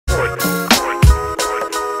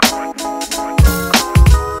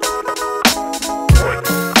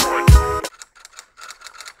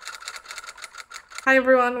Hi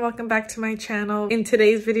everyone, welcome back to my channel. In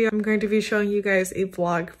today's video, I'm going to be showing you guys a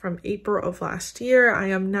vlog from April of last year. I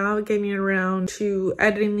am now getting around to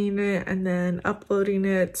editing it and then uploading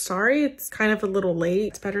it. Sorry, it's kind of a little late.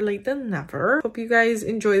 It's better late than never. Hope you guys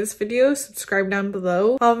enjoy this video. Subscribe down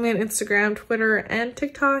below. Follow me on Instagram, Twitter, and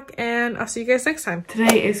TikTok, and I'll see you guys next time.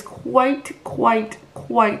 Today is quite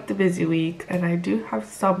the busy week, and I do have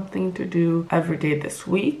something to do every day this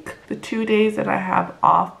week. The 2 days that I have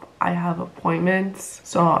off, I have appointments,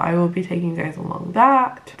 so I will be taking you guys along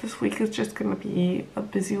that. This week is just gonna be a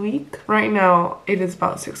busy week. Right now, it is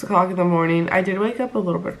about 6 o'clock in the morning. I did wake up a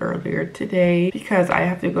little bit earlier today because I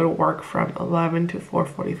have to go to work from 11 to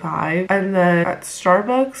 4:45. And then at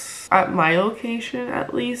Starbucks, at my location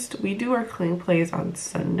at least, we do our clean plays on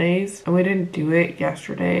Sundays, and we didn't do it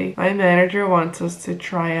yesterday. My manager wants us to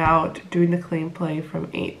try out doing the clean play from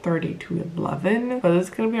 8:30 to 11, but this is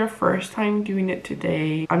gonna be our first time doing it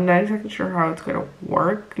today. I'm not exactly sure how it's gonna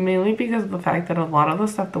work, mainly because of the fact that a lot of the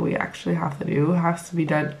stuff that we actually have to do has to be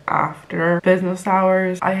done after business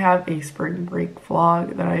hours. I have a spring break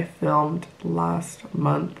vlog that I filmed last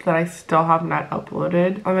month that I still have not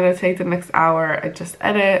uploaded. I'm gonna take the next hour and just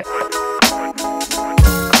edit.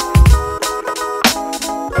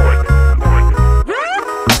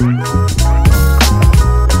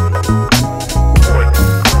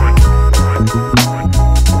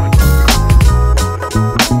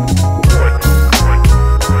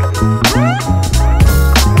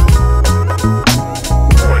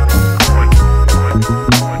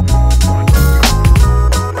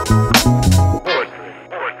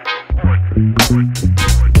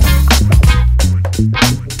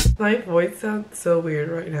 My voice sounds so weird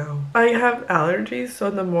right now. I have allergies, so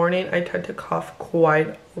in the morning I tend to cough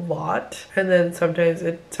quite a lot, and then sometimes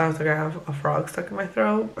it sounds like I have a frog stuck in my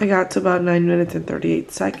throat. I got to about 9 minutes and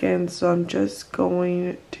 38 seconds, so I'm just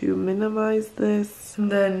going to minimize this. And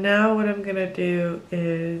then now what I'm gonna do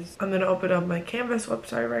is I'm gonna open up my Canvas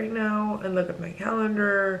website right now and look at my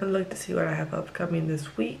calendar and look to see what I have upcoming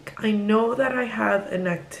this week. I know that I have an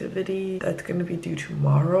activity that's gonna be due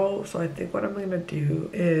tomorrow, so I think what I'm gonna do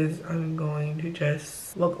is I'm going to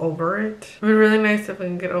just look over it. It would be really nice if we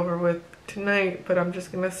can get over with tonight, but I'm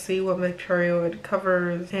just gonna see what material it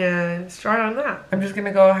covers and start on that. I'm just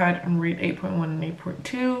gonna go ahead and read 8.1 and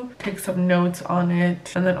 8.2, take some notes on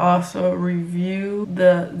it, and then also review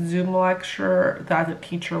the Zoom lecture that the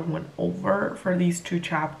teacher went over for these 2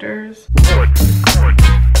 chapters.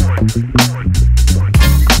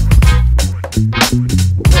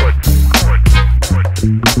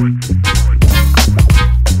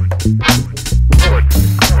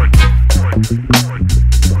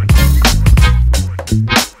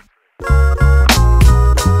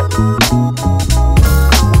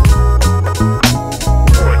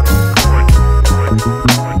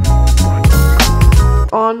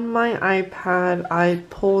 On my iPad, I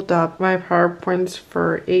pulled up my PowerPoints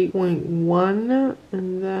for 8.1,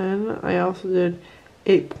 and then I also did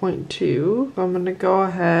 8.2. So I'm gonna go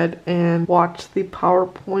ahead and watch the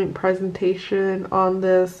PowerPoint presentation on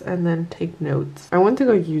this and then take notes. I went to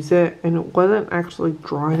go use it and it wasn't actually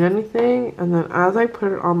drawing anything, and then as I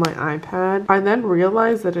put it on my iPad, I then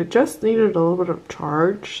realized that it just needed a little bit of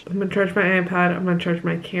charge. I'm gonna charge my iPad, I'm gonna charge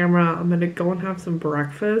my camera, I'm gonna go and have some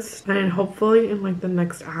breakfast, and hopefully in like the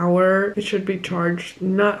next hour it should be charged,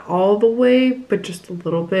 not all the way but just a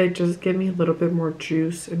little bit. Just give me a little bit more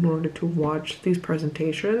juice in order to watch these presentations.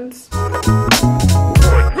 It's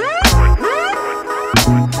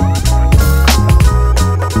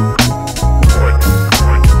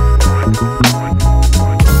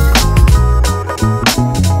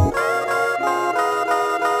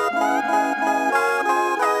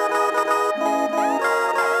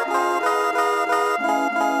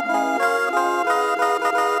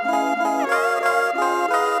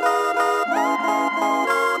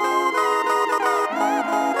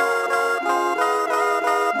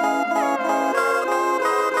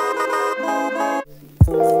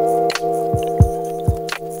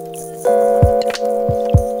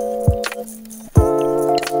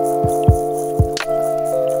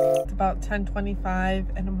about 10:25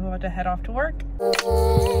 and I'm about to head off to work.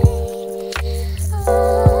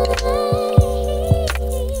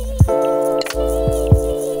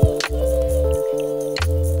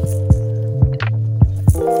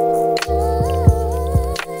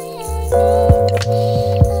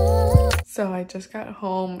 So I just got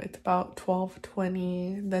home. It's about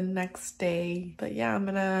 12:20 the next day. But yeah, I'm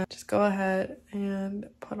gonna just go ahead and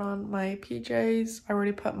put on my PJs. I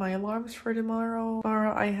already put my alarms for tomorrow.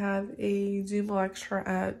 Tomorrow I have a Zoom lecture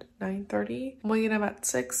at 9:30. I'm waking up at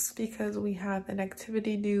 6 because we have an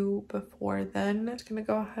activity due before then. I'm just gonna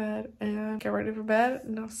go ahead and get ready for bed,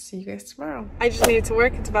 and I'll see you guys tomorrow. I just needed to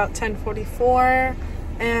work. It's about 10:44.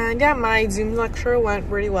 And yeah, my Zoom lecture went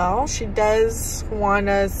really well. She does want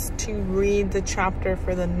us to read the chapter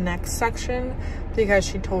for the next section because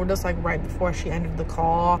she told us like right before she ended the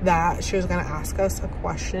call that she was going to ask us a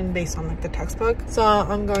question based on like the textbook. So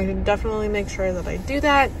I'm going to definitely make sure that I do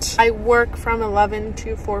that. I work from 11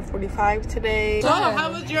 to 4:45 today. So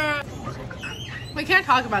how was your... We can't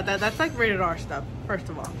talk about that. That's like rated R stuff, first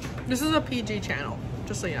of all. This is a PG channel,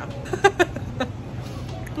 just so you know.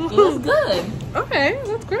 It was good. Okay,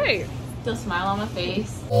 that's great. Still smile on my face.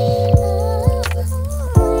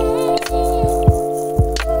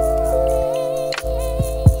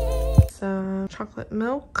 Some chocolate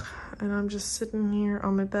milk, and I'm just sitting here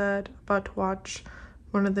on my bed about to watch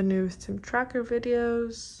one of the new Sim Tracker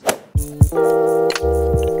videos.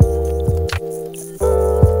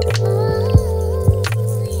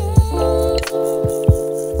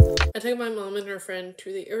 I took my mom and her friend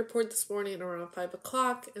to the airport this morning around 5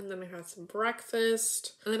 o'clock, and then I had some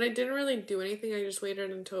breakfast, and then I didn't really do anything. I just waited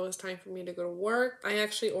until it was time for me to go to work. I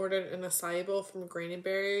actually ordered an acai bowl from Granny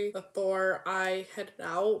Berry before I headed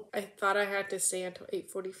out. I thought I had to stay until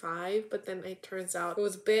 8:45, but then it turns out it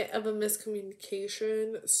was a bit of a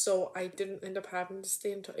miscommunication, so I didn't end up having to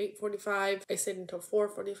stay until 8:45. I stayed until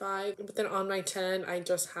 4:45, but then on my 10 I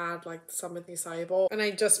just had like some of the acai bowl, and I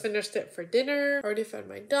just finished it for dinner. I already fed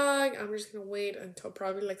my dog. I'm just gonna wait until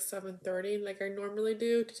probably like 7:30 like I normally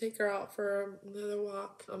do to take her out for another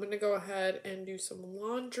walk. I'm gonna go ahead and do some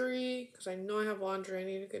laundry because I know I have laundry I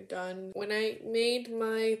need to get done. When I made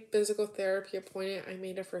my physical therapy appointment, I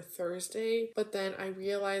made it for Thursday, but then I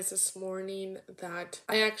realized this morning that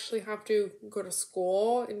I actually have to go to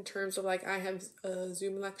school in terms of like I have a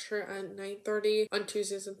Zoom lecture at 9:30 on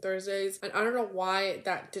Tuesdays and Thursdays, and I don't know why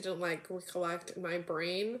that didn't like recollect in my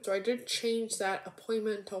brain. So I did change that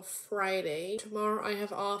appointment until Friday. Tomorrow I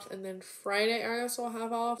have off, and then Friday I also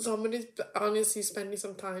have off. So I'm gonna honestly spending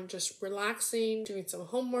some time just relaxing, doing some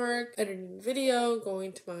homework, editing video,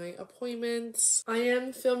 going to my appointments. I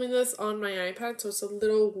am filming this on my iPad, so it's a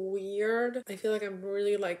little weird. I feel like I'm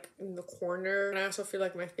really like in the corner, and I also feel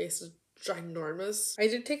like my face is ginormous. I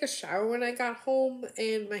did take a shower when I got home,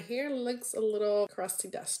 and my hair looks a little crusty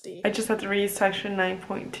dusty. I just have to read section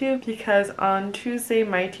 9.2 because on Tuesday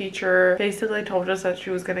my teacher basically told us that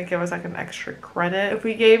she was going to give us like an extra credit if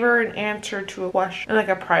we gave her an answer to a question, like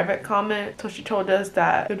a private comment. So she told us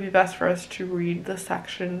that it would be best for us to read the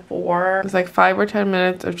section 4. It's like 5 or 10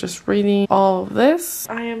 minutes of just reading all of this.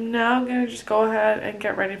 I am now gonna just go ahead and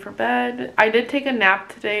get ready for bed. I did take a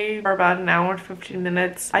nap today for about an hour and 15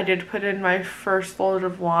 minutes. I did put in my first load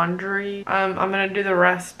of laundry. I'm gonna do the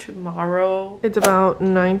rest tomorrow. It's about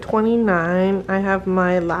 9:29. I have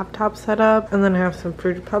my laptop set up, and then I have some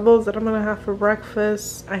Fruity Pebbles that I'm gonna have for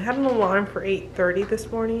breakfast. I had an alarm for 8:30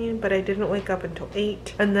 this morning, but I didn't wake up until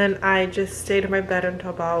 8, and then I just stayed in my bed until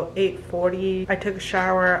about 8:40. I took a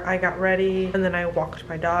shower, I got ready, and then I walked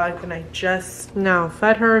my dog, and I just now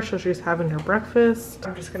fed her, so she's having her breakfast.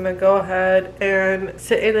 I'm just gonna go ahead and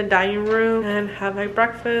sit in the dining room and have my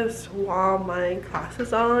breakfast while my class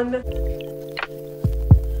is on.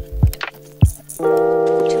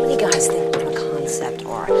 Too many guys think I'm a concept,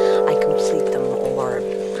 or I complete them, or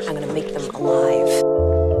I'm gonna make them alive.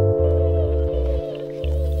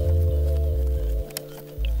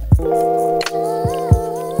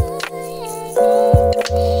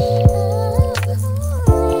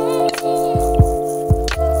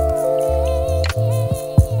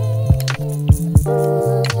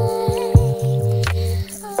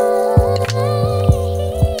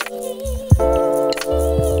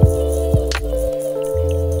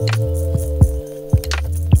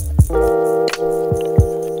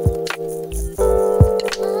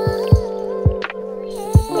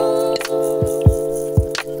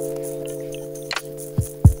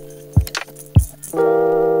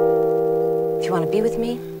 If you want to be with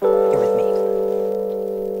me, you're with me.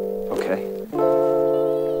 Okay.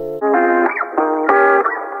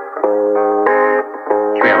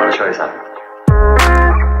 Wait, I want to show you something.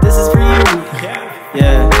 This is for you.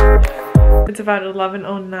 Yeah. It's about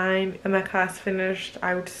 11:09 and my class finished,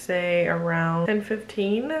 I would say around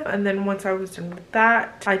 10:15. And then once I was done with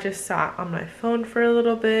that, I just sat on my phone for a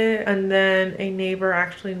little bit, and then a neighbor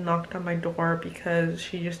actually knocked on my door because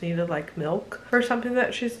she just needed like milk for something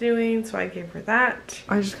that she's doing, so I gave her that.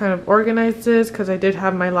 I just kind of organized this because I did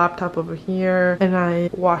have my laptop over here and I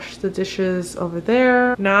washed the dishes over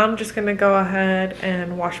there. Now I'm just gonna go ahead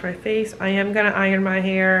and wash my face. I am gonna iron my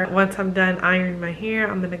hair. Once I'm done ironing my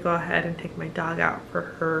hair, I'm gonna go ahead and take my dog out for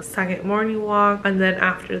her second morning walk, and then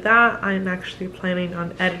after that I'm actually planning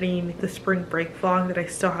on editing the spring break vlog that I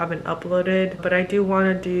still haven't uploaded, but I do want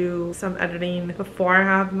to do some editing before I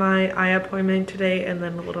have my eye appointment today, and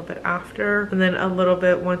then a little bit after, and then a little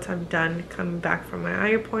bit once I'm done coming back from my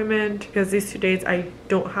eye appointment, because these 2 days I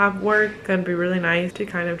don't have work. It's gonna be really nice to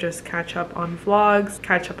kind of just catch up on vlogs,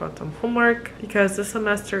 catch up on some homework, because this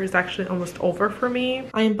semester is actually almost over for me.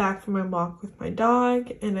 I am back from my walk with my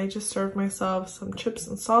dog and I just served myself some chips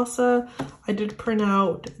and salsa. I did print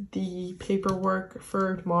out the paperwork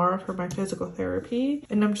for tomorrow for my physical therapy,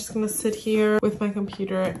 and I'm just gonna sit here with my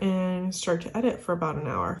computer and start to edit for about an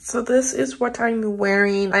hour. So this is what I'm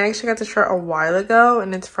wearing. I actually got this shirt a while ago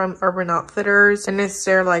and it's from Urban Outfitters, and it's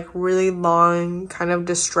their like really long kind of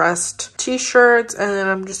distressed t-shirts, and then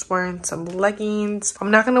I'm just wearing some leggings.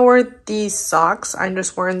 I'm not gonna wear these socks. I'm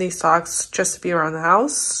just wearing these socks just to be around the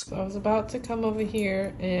house. So I was about to come over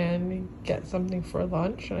here and get something for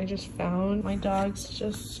lunch, and I just found my dog's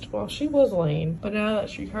just, well, she was laying, but now that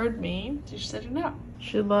she heard me, she's sitting up.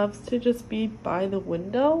 She loves to just be by the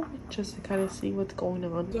window just to kind of see what's going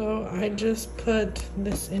on. So I just put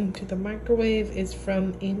this into the microwave. It's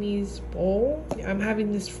from Amy's bowl. I'm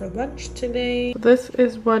having this for lunch today. This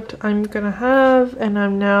is what I'm gonna have, and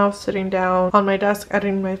I'm now sitting down on my desk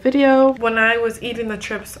editing my video. When I was eating the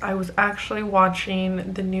chips, I was actually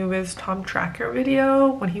watching the newest Tom Tracker video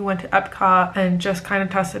when he went to Epcot and just kind of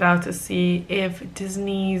tested out to see if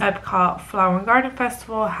Disney's Epcot Flower and Garden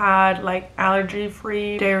Festival had like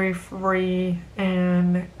allergy-free, dairy-free,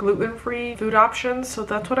 and gluten-free food options. So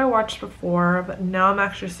that's what I watched before, but now I'm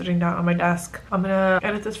actually sitting down on my desk. I'm gonna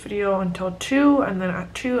edit this video until 2, and then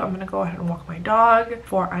at 2 I'm gonna go ahead and walk my dog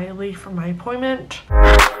before I leave for my appointment.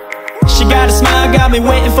 She got a smile, got me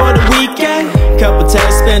waiting for the weekend. Couple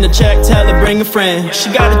texts, spend a check, tell her bring a friend. She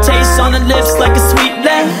got a taste on her lips like a sweet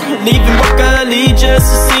blend. Leaving work early just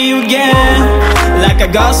to see you again. Like I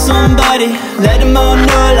got somebody, let them all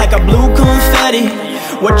know like I blew confetti.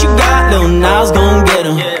 What you got, little Niles gon' get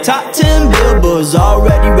 'em. Top 10 billboards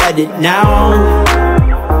already read it now.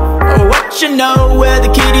 Oh, what you know, where the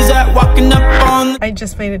kitty's at, walking up on. I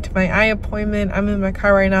just made it to my eye appointment. I'm in my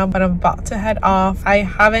car right now, but I'm about to head off. I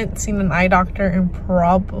haven't seen an eye doctor in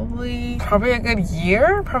probably a good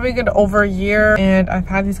year, probably a good over a year, and I've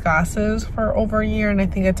had these glasses for over a year, and I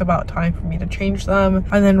think it's about time for me to change them.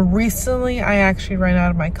 And then recently I actually ran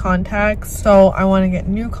out of my contacts, so I want to get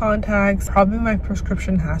new contacts. Probably my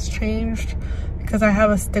prescription has changed because I have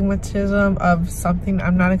astigmatism of something,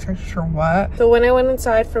 I'm not exactly sure what. So when I went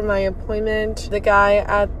inside for my appointment, the guy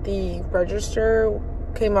at the register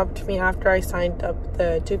came up to me after I signed up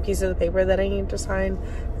the 2 pieces of paper that I need to sign,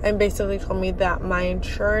 and basically told me that my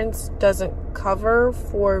insurance doesn't cover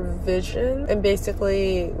for vision. And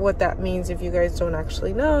basically what that means, if you guys don't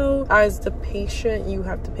actually know, as the patient you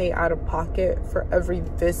have to pay out of pocket for every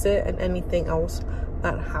visit and anything else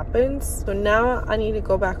that happens. So now I need to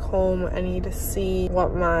go back home. I need to see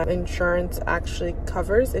what my insurance actually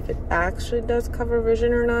covers, if it actually does cover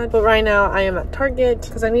vision or not. But right now I am at Target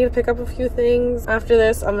because I need to pick up a few things. After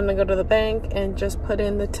this, I'm gonna go to the bank and just put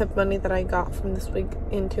in the tip money that I got from this week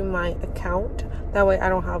into my account. That way I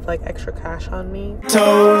don't have like extra cash on me.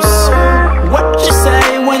 Toast. What you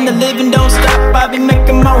say when the living don't stop? I be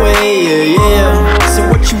making my way, yeah. So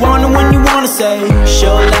what you want and when you wanna say,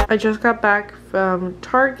 show that. I just got back from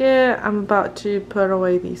Target. I'm about to put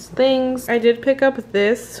away these things. I did pick up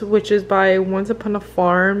this, which is by Once Upon a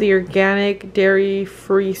Farm, the organic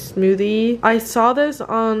dairy-free smoothie. I saw this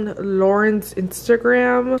on Lauren's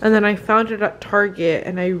Instagram, and then I found it at Target,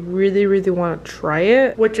 and I really want to try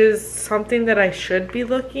it, which is something that I should be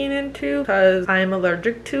looking into because I'm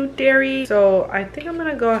allergic to dairy. So I think I'm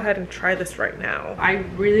gonna go ahead and try this right now. I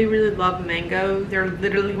really love mango. They're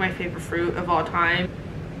literally my favorite fruit of all time.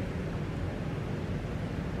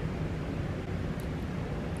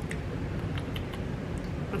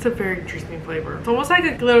 It's a very interesting flavor. It's almost like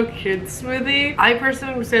a little kid smoothie. I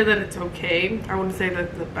personally would say that it's okay. I wouldn't say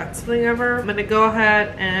that's the best thing ever. I'm gonna go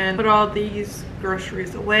ahead and put all these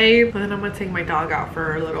groceries away, but then I'm gonna take my dog out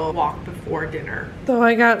for a little walk before dinner. So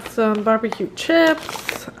I got some barbecue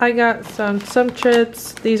chips. I got some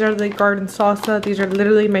chips. These are the garden salsa. These are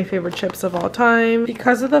literally my favorite chips of all time.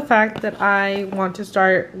 Because of the fact that I want to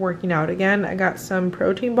start working out again, I got some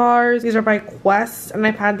protein bars. These are by Quest, and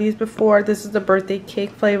I've had these before. This is the birthday cake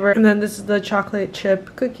flavor, and then this is the chocolate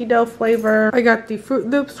chip cookie dough flavor. I got the Fruit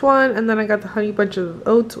Loops one, and then I got the honey bunch of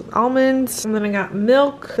oats with almonds, and then I got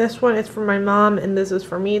milk. This one is for my mom, and this is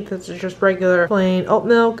for me. This is just regular plain oat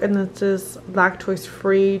milk, and this is lactose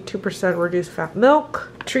free 2% reduced fat milk.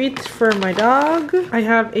 Treats for my dog. I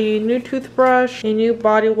have a new toothbrush, a new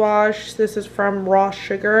body wash. This is from Raw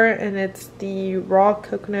Sugar, and it's the raw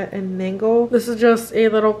coconut and mango. This is just a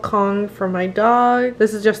little Kong for my dog.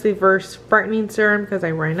 This is just the Verse brightening serum because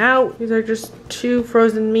I ran out. These are just 2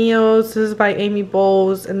 frozen meals. This is by Amy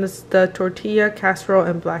Bowles, and this is the tortilla, casserole,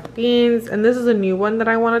 and black beans. And this is a new one that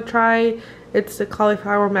I want to try. It's the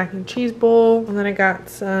cauliflower mac and cheese bowl. And then I got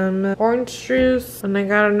some orange juice. And I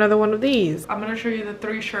got another one of these. I'm going to show you the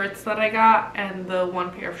 3 shirts that I got and the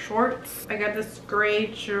 1 pair of shorts. I got this gray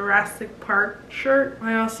Jurassic Park shirt.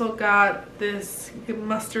 I also got this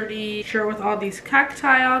mustardy shirt with all these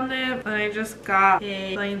cacti on it. And I just got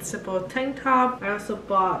a plain simple tank top. I also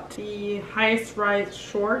bought the highest rise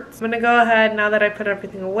shorts. I'm going to go ahead now that I put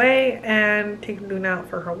everything away and take Luna out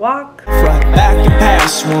for her walk. Right back and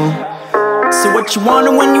pass one. Say what you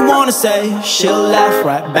wanna when you wanna say. She'll laugh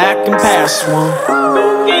right back and pass one.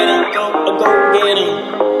 Go get him, go get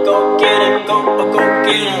him. Go get him, go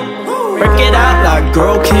get him. Break it out like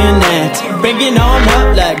girl can that. Bring it on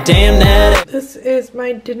up like damn that. This is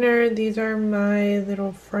my dinner. These are my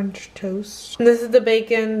little French toast. And this is the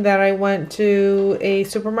bacon that I went to a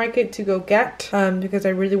supermarket to go get because I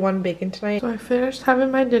really wanted bacon tonight. So I finished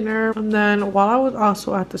having my dinner, and then while I was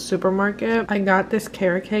also at the supermarket, I got this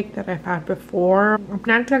carrot cake that I've had before. I'm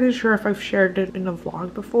not exactly sure if I've shared it in a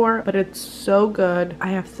vlog before, but it's so good. I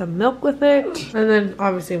have some milk with it, and then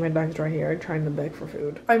obviously my dog's right here trying to beg for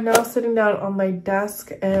food. I'm now sitting down on my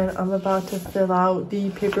desk and I'm about to fill out the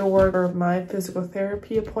paperwork for my physical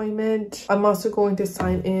therapy appointment. I'm also going to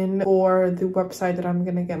sign in for the website that I'm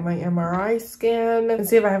gonna get my MRI scan and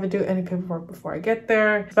see if I have to do any paperwork before I get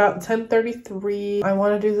there. It's about 10:33. I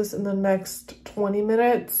want to do this in the next 20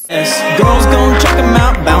 minutes. Yes, girls gon' check them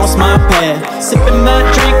out, bounce my pad. Sipping my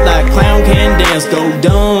drink like clown can dance, go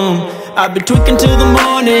dumb. I've been tweaking till the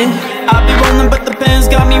morning. I'll be rolling, but the pen's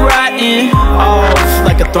got me writing off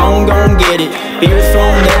like a throne, gon' get it. Beer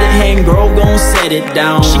throne, let it hang, girl gon' set it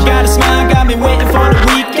down. She got a smile, got me waiting for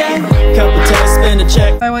the weekend. Couple texts, spend a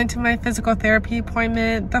check. I went to my physical therapy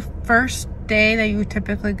appointment. The first day that you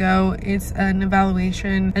typically go is an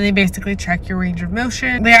evaluation, and they basically check your range of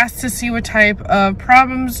motion. They ask to see what type of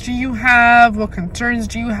problems do you have, what concerns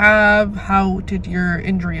do you have, how did your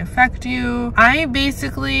injury affect you.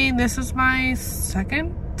 This is my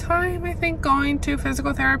second time I think going to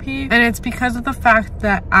physical therapy, and it's because of the fact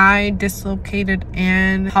that I dislocated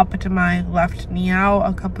and popped my left knee out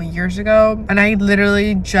a couple years ago, and I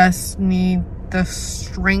literally just need the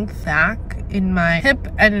strength back in my hip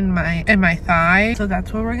and in my thigh. So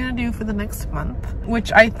that's what we're gonna do for the next month,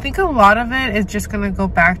 which I think a lot of it is just gonna go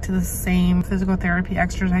back to the same physical therapy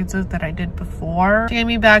exercises that I did before. She gave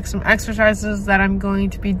me back some exercises that I'm going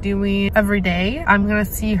to be doing every day. I'm gonna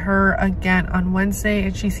see her again on Wednesday,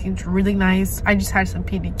 and she seems really nice. I just had some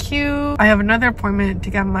PDQ. I have another appointment to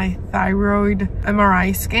get my thyroid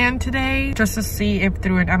MRI scan today, just to see if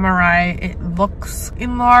through an MRI it looks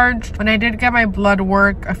enlarged. When I did get my blood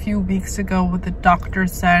work a few weeks ago, what the doctor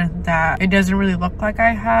said that it doesn't really look like I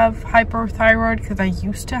have hypothyroid, because I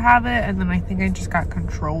used to have it, and then I think I just got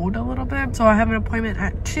controlled a little bit. So I have an appointment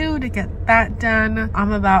at 2 to get that done.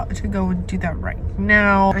 I'm about to go and do that right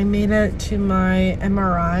now. I made it to my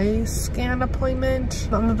MRI scan appointment.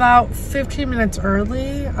 I'm about 15 minutes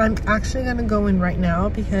early. I'm actually gonna go in right now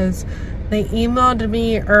because they emailed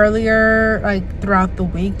me earlier, like throughout the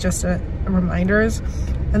week, just reminders,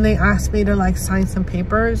 and they asked me to like sign some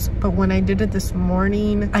papers, but when I did it this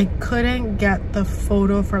morning, I couldn't get the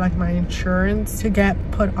photo for like my insurance to get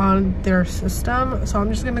put on their system. So I'm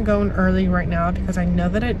just gonna go in early right now because I know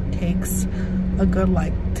that it takes a good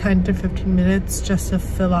like 10 to 15 minutes just to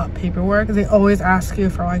fill out paperwork. They always ask you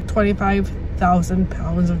for like 25,000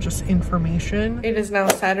 pounds of just information. It is now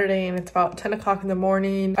Saturday and it's about 10 o'clock in the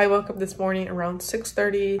morning. I woke up this morning around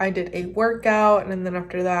 6:30. I did a workout, and then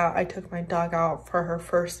after that I took my dog out for her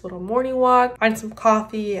first little morning walk. I had some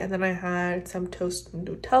coffee, and then I had some toast and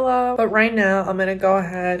Nutella. But right now I'm gonna go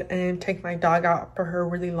ahead and take my dog out for her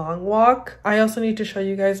really long walk. I also need to show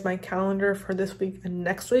you guys my calendar for this week and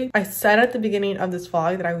next week. I said at the beginning of this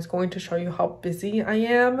vlog that I was going to show you how busy I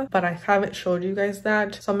am, but I haven't showed you guys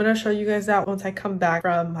that. So I'm gonna show you guys that once I come back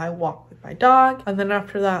from my walk with my dog. And then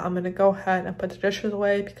after that, I'm gonna go ahead and put the dishes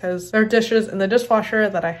away because there are dishes in the dishwasher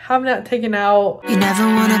that I have not taken out. You never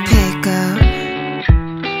wanna pick up.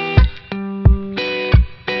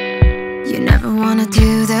 You never wanna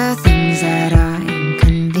do the things that are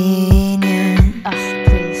inconvenient.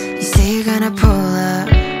 Please. You say you're gonna pull up,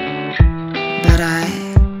 but I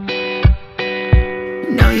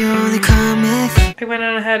know you only come if I went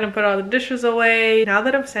on ahead and put all the dishes away. Now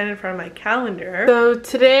that I'm standing in front of my calendar. So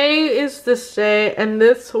today is this day, and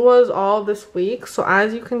this was all this week. So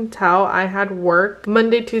as you can tell, I had work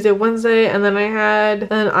Monday, Tuesday, Wednesday, and then I had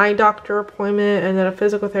an eye doctor appointment, and then a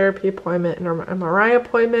physical therapy appointment, and an MRI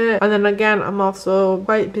appointment. And then again, I'm also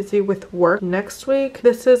quite busy with work next week.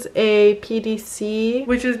 This is a PDC,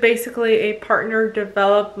 which is basically a partner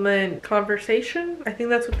development conversation. I think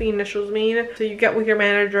that's what the initials mean. So you get with your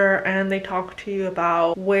manager and they talk to you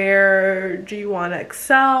about where do you want to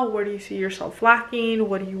excel, where do you see yourself lacking,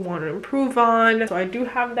 what do you want to improve on. So I do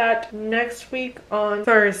have that next week on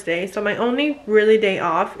Thursday. So my only really day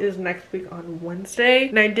off is next week on Wednesday,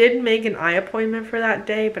 and I did make an eye appointment for that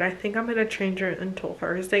day, but I think I'm gonna change it until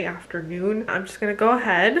Thursday afternoon. I'm just gonna go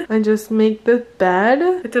ahead and just make the bed.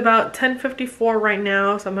 It's about 10:54 right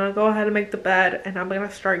now, so I'm gonna go ahead and make the bed, and I'm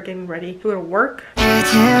gonna start getting ready to go to work.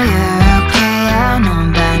 I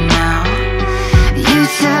know by now. You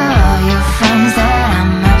tell all your friends that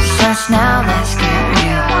I'm obsessed. Now let's get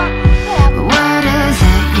real. But what is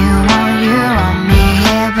it you want? You want me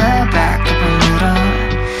here, but back up a little.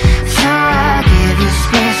 So I give you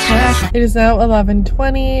space just. It is now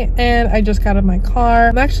 11:20 and I just got in my car.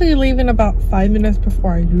 I'm actually leaving about 5 minutes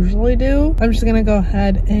before I usually do. I'm just gonna go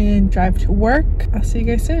ahead and drive to work. I'll see you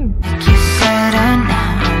guys soon. You said and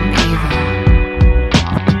now I'm evil.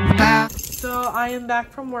 So I am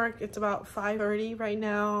back from work. It's about 5:30 right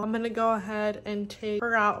now. I'm gonna go ahead and take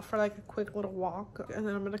her out for like a quick little walk, and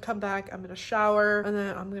then I'm gonna come back, I'm gonna shower, and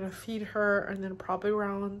then I'm gonna feed her, and then probably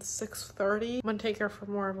around 6:30 I'm gonna take her for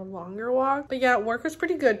more of a longer walk. But yeah, work was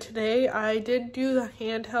pretty good today. I did do the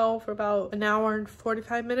handheld for about an hour and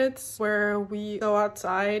 45 minutes where we go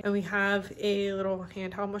outside and we have a little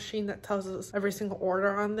handheld machine that tells us every single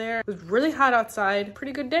order on there. It was really hot outside.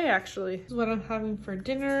 Pretty good day actually. This is what I'm having for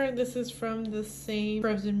dinner. This is from the same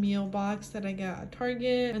frozen meal box that I got at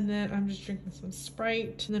Target, and then I'm just drinking some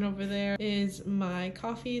Sprite, and then over there is my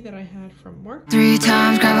coffee that I had from work. 3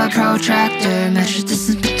 times grab a protractor, measure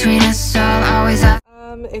distance between us all, always up.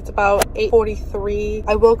 It's about 8:43.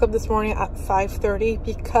 I woke up this morning at 5:30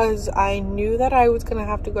 because I knew that I was gonna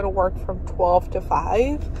have to go to work from 12 to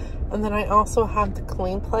 5. And then I also had the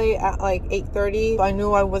clean play at like 8:30. So I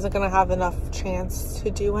knew I wasn't gonna have enough chance to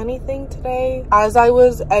do anything today. As I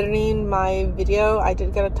was editing my video, I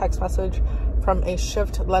did get a text message from a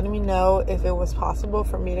shift letting me know if it was possible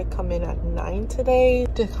for me to come in at 9 today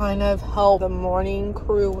to kind of help the morning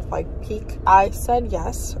crew with like peak. I said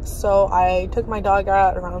yes, so I took my dog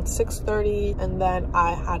out around 6:30, and then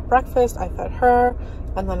I had breakfast, I fed her,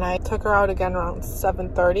 and then I took her out again around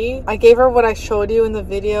 7:30. I gave her what I showed you in the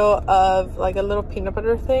video of like a little peanut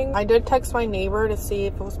butter thing. I did text my neighbor to see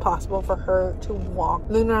if it was possible for her to walk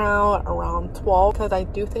Luna out around 12 because I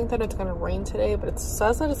do think that it's gonna rain today, but it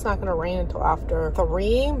says that it's not gonna rain until after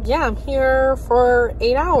 3. Yeah, I'm here for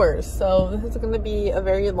 8 hours, so this is gonna be a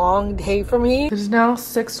very long day for me. It is now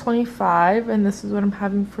 6:25 and this is what I'm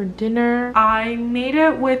having for dinner. I made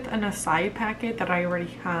it with an acai packet that I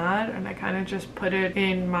already had, and I kind of just put it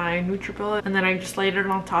in my NutriBullet, and then I just laid it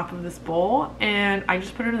on top of this bowl, and I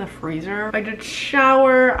just put it in the freezer. I did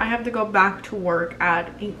shower. I have to go back to work at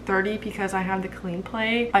 8:30 because I have the clean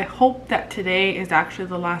play. I hope that today is actually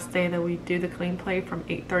the last day that we do the clean play from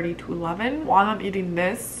 8:30 to 11. While I'm eating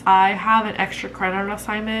this, I have an extra credit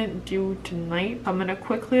assignment due tonight, so I'm gonna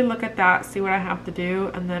quickly look at that, see what I have to do,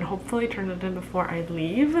 and then hopefully turn it in before I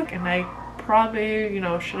leave. And I Probably, you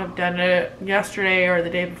know, should have done it yesterday or the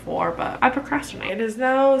day before, but I procrastinate. It is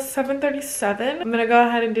now 7:37. I'm gonna go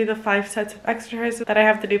ahead and do the 5 sets of exercises that I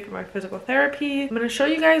have to do for my physical therapy. I'm gonna show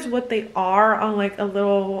you guys what they are on like a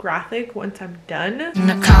little graphic once I'm done. In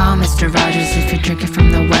the car, Mr. Rogers, if you're drinking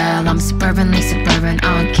from the well, I'm suburbanly suburban,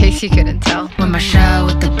 in case you couldn't tell. With my shell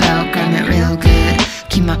with the belt, grab it real good.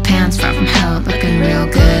 Keep my pants far from hell, looking real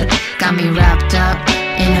good. Got me wrapped up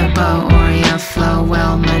in a bow, Orient flow,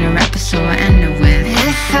 well, minor episode I end it with.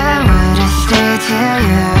 If I would've stayed till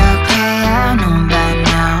you're okay, I know by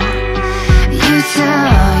now. You tell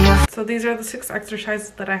all your. So these are the 6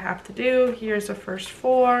 exercises that I have to do. Here's the first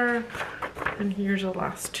 4, and here's the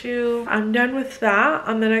last 2. I'm done with that.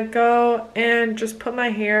 I'm gonna go and just put my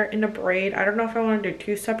hair in a braid. I don't know if I want to do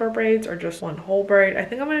 2 separate braids or just 1 whole braid. I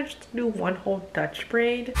think I'm gonna just do 1 whole Dutch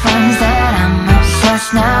braid. Friends that I'm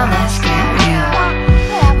obsessed, now let's get real.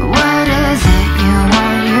 What is it you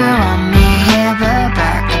want me here, but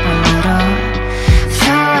back up a little.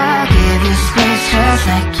 So I give you space just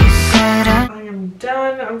like you said. I am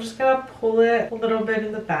done. I'm just gonna pull it a little bit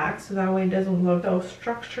in the back so that way it doesn't look so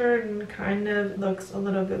structured and kind of looks a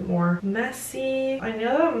little bit more messy. I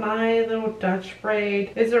know that my little Dutch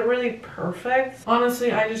braid isn't really perfect.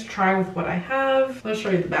 Honestly, I just try with what I have. Let's show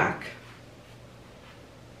you the back.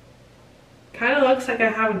 Kind of looks like I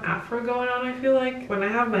have an afro going on. I feel like when I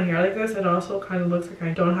have my hair like this, it also kind of looks like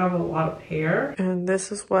I don't have a lot of hair. And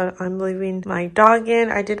this is what I'm leaving my dog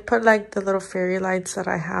in. I did put like the little fairy lights that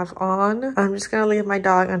I have on. I'm just gonna leave my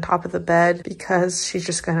dog on top of the bed because she's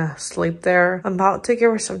just gonna sleep there. I'm about to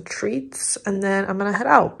give her some treats and then I'm gonna head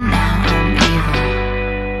out. Now I'm evil.